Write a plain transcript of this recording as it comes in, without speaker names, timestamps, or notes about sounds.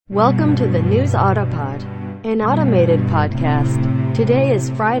Welcome to the News Autopod, an automated podcast. Today is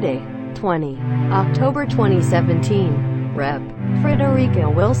Friday, 20 October 2017. Rep. Frederica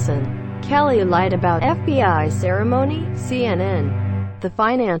Wilson. Kelly lied about FBI ceremony, CNN. The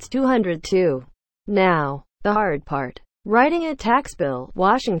Finance 202. Now, the hard part. Writing a tax bill,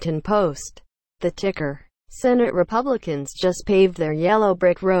 Washington Post. The ticker. Senate Republicans just paved their yellow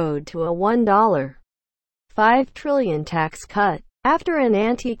brick road to a $1.5 trillion tax cut. After an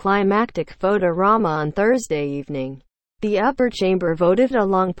anticlimactic vote-a-rama on Thursday evening, the upper chamber voted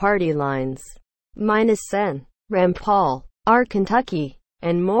along party lines. Sen. Rand Paul, R. Kentucky,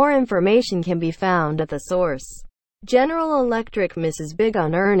 and more information can be found at the source. General Electric misses big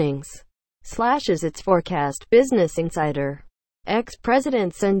on earnings. Slashes its forecast. Business Insider.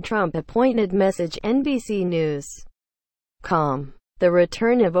 Ex-President send Trump appointed message. NBC News. The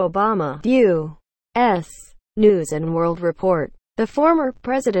return of Obama. U.S. News and World Report. The former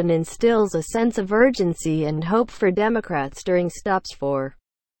president instills a sense of urgency and hope for Democrats during stops for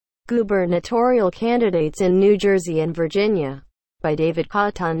gubernatorial candidates in New Jersey and Virginia. By David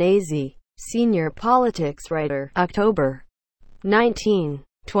Catanese, senior politics writer. October 19,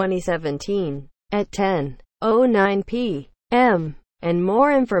 2017. At 10:09 p.m. And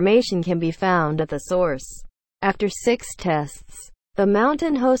more information can be found at the source. After 6 tests, the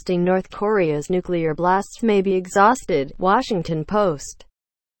mountain hosting North Korea's nuclear blasts may be exhausted. Washington Post.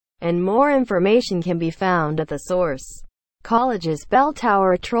 And more information can be found at the source. College's bell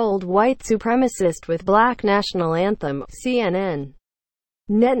tower trolled white supremacist with black national anthem. CNN.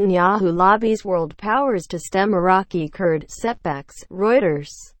 Netanyahu lobbies world powers to stem Iraqi Kurd setbacks. Reuters.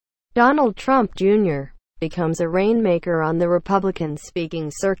 Donald Trump Jr. becomes a rainmaker on the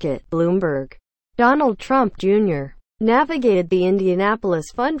Republican-speaking circuit. Bloomberg. Donald Trump Jr. navigated the Indianapolis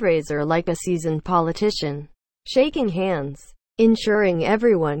fundraiser like a seasoned politician, shaking hands, ensuring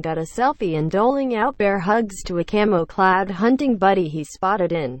everyone got a selfie and doling out bear hugs to a camo-clad hunting buddy he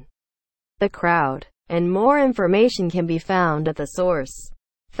spotted in the crowd. And more information can be found at the source.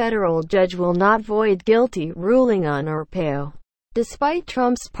 Federal judge will not void guilty ruling on Arpaio, despite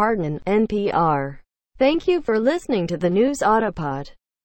Trump's pardon. NPR. Thank you for listening to the News Autopod.